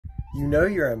You know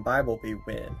you're in Bible Bee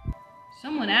when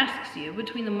someone asks you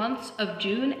between the months of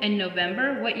June and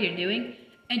November what you're doing,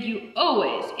 and you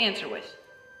always answer with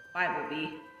Bible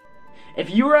Bee. If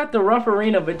you were at the rough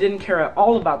arena but didn't care at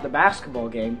all about the basketball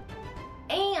game.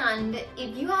 And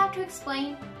if you have to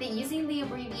explain that using the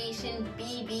abbreviation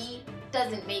BB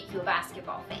doesn't make you a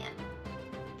basketball fan,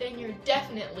 then you're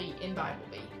definitely in Bible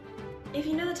Bee. If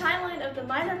you know the timeline of the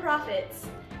minor prophets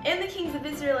and the kings of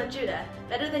Israel and Judah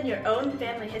better than your own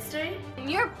family history, then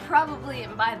you're probably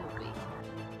in Bible Bee.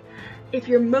 If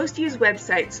your most used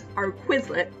websites are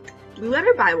Quizlet, Blue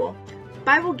Letter Bible,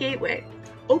 Bible Gateway,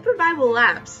 Open Bible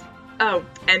Labs, oh,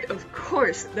 and of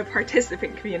course the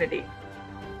participant community.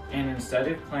 And instead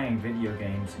of playing video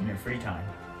games in your free time,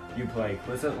 you play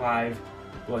Quizlet Live,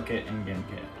 Bookit, and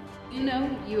Gimkit. You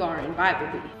know you are in Bible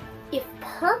Bee. If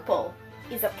purple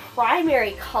is a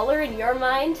primary color in your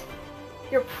mind,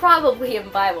 you're probably in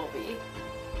Bible Bee.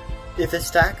 if a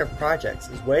stack of projects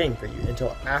is waiting for you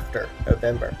until after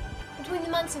November. Between the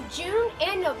months of June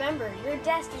and November, your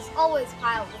desk is always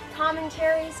piled with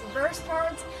commentaries, verse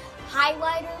cards,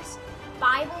 highlighters,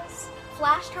 Bibles,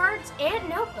 flashcards, and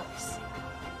notebooks.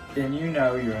 Then you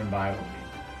know you're in Bible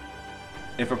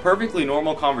Bee. If a perfectly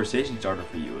normal conversation starter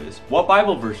for you is, what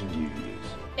Bible version do you use?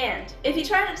 And if you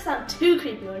try not to sound too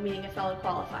creepy when meeting a fellow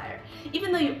qualifier,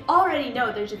 even though you already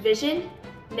know there's a vision,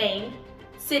 name,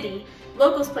 city,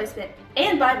 locals placement,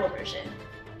 and Bible version,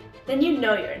 then you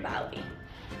know you're in Bible Bee.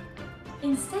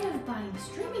 Instead of buying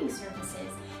streaming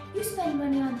services, you spend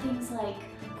money on things like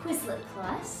Quizlet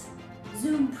Plus,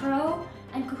 Zoom Pro,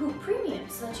 and Kahoot Premium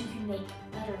so that you can make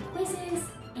better quizzes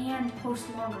and post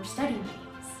longer study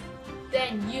meetings.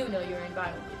 Then you know you're in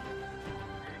Bible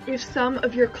Bee. If some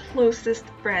of your closest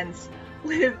friends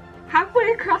live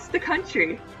halfway across the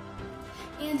country.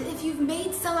 And if you've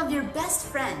made some of your best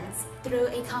friends through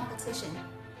a competition.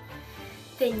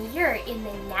 Then you're in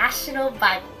the National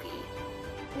Bible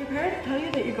Bee. Your parents tell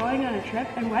you that you're going on a trip,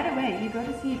 and right away you go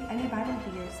to see if any Bible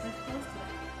Beers live close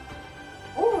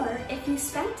to it. Or if you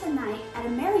spent a night at a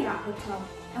Marriott hotel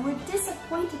and were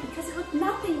disappointed because it looked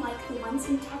nothing like the ones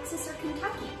in Texas or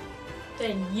Kentucky.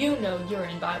 Then you know you're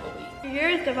in Bible Bee. Your year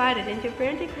is divided into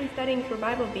frantically studying for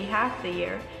Bible Bee half the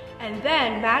year, and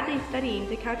then madly studying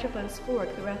to catch up on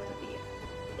schoolwork the rest of the year.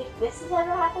 If this has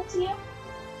ever happened to you,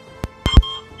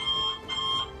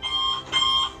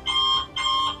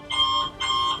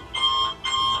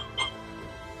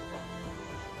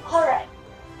 Alright,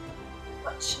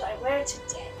 what should I wear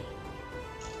today?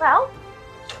 well,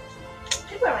 I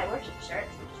could wear my worship shirt.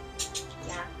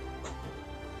 Yeah.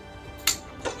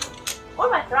 Or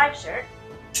my Thrive shirt.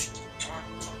 Yeah.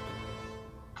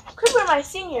 Could wear my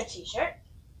senior t-shirt.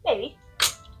 Maybe.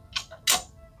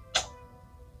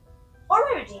 Or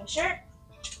my Redeem shirt.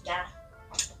 Yeah.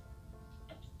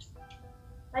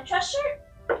 My Trust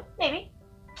shirt. Maybe.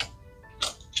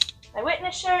 My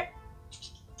Witness shirt.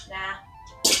 Nah.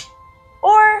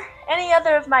 Or any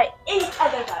other of my 8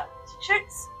 other Bible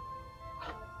t-shirts.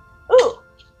 Ooh,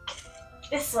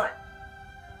 this one.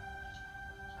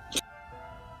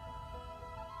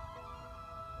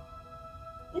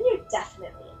 Then you're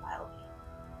definitely in Bible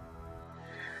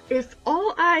Bee. If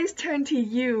all eyes turn to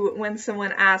you when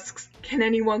someone asks, can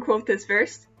anyone quote this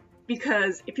verse?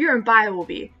 Because if you're in Bible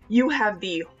Bee, you have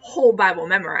the whole Bible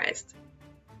memorized,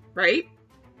 right?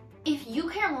 If you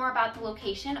care more about the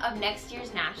location of next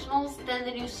year's Nationals than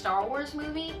the new Star Wars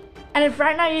movie, And if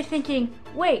right now you're thinking,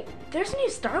 wait, there's a new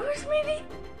Star Wars movie?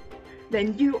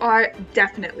 Then you are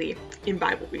definitely in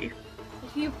Bible Bee.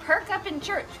 If you perk up in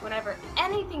church whenever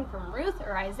anything from Ruth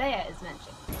or Isaiah is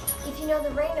mentioned. If you know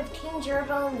the reign of King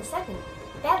Jeroboam II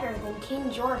better than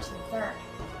King George III.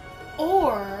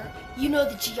 Or you know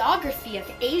the geography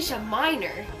of Asia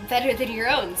Minor better than your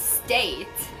own state.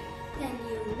 Then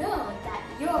you know that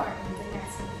you're in the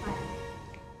National Bible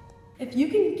Bee. If you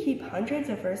can keep hundreds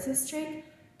of verses straight,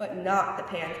 but not the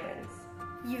Pan Twins.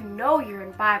 You know you're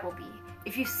in Bible Bee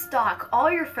if you stalk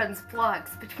all your friends'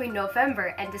 blogs between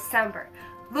November and December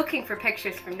looking for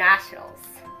pictures from Nationals.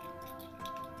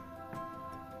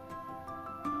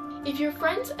 If your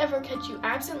friends ever catch you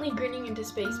absently grinning into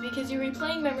space because you're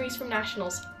replaying memories from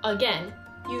Nationals again,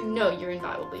 you know you're in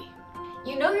Bible Bee.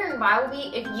 you know you're in Bible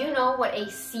Bee if you know what a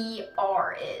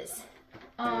CR is.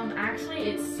 Actually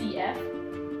it's CF.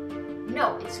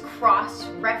 No, it's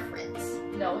cross-reference.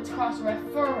 No, it's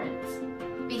cross-reference.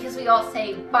 Because we all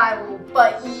say Bible,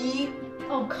 but ye.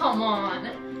 Oh, come on.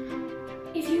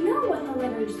 If you know what the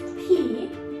letters P,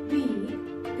 B,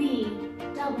 B,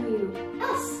 W,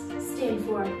 S stand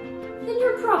for, then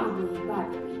you're probably in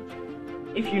Bible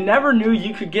Bee. If you never knew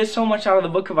you could get so much out of the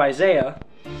book of Isaiah,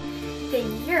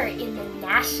 Then you're in the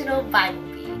National Bible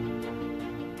Bee.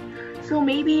 So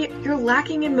maybe you're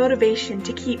lacking in motivation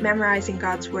to keep memorizing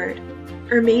God's Word.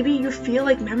 Or maybe you feel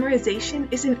like memorization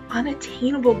is an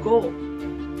unattainable goal.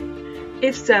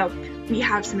 If so, we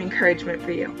have some encouragement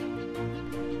for you.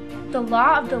 The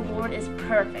law of the Lord is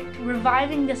perfect,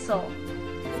 reviving the soul.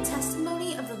 The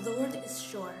testimony of the Lord is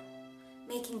sure,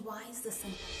 making wise the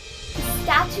simple. The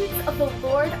statutes of the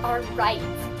Lord are right,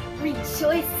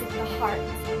 rejoice in the heart.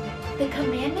 The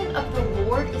commandment of the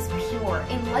Lord is pure,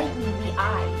 enlightening the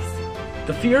eyes.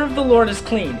 The fear of the Lord is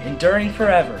clean, enduring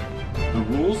forever. The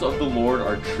rules of the Lord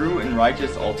are true and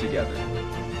righteous altogether.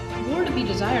 More to be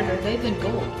desired are they than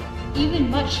gold,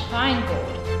 even much fine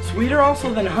gold. Sweeter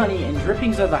also than honey and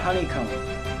drippings of the honeycomb.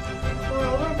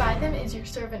 Moreover, by them is your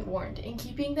servant warned. In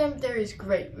keeping them there is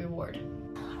great reward.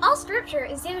 All scripture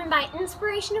is given by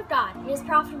inspiration of God and is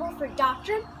profitable for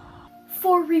doctrine,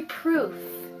 For reproof,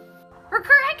 for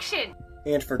correction,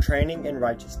 and for training in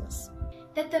righteousness,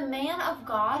 that the man of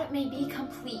God may be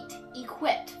complete,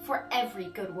 equipped for every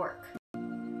good work.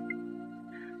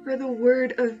 For the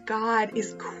word of God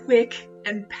is quick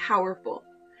and powerful,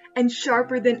 and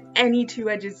sharper than any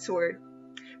two-edged sword,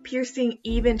 piercing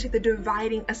even to the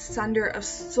dividing asunder of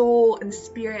soul and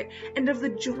spirit, and of the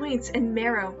joints and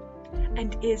marrow,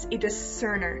 and is a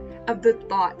discerner of the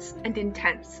thoughts and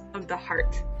intents of the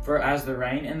heart. For as the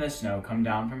rain and the snow come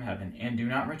down from heaven, and do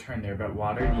not return there, but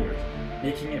water the earth,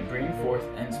 making it bring forth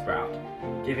and sprout,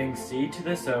 giving seed to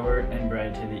the sower and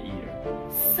bread to the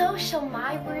eater, so shall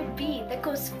my word be that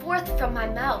goes forth from my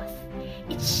mouth.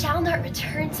 It shall not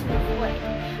return to me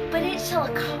void, but it shall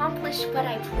accomplish what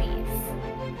I please,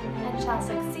 and shall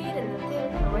succeed in the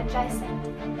thing for which I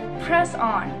sent. Press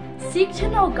on. Seek to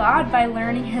know God by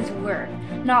learning His word.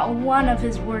 Not one of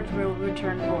His words will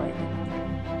return void.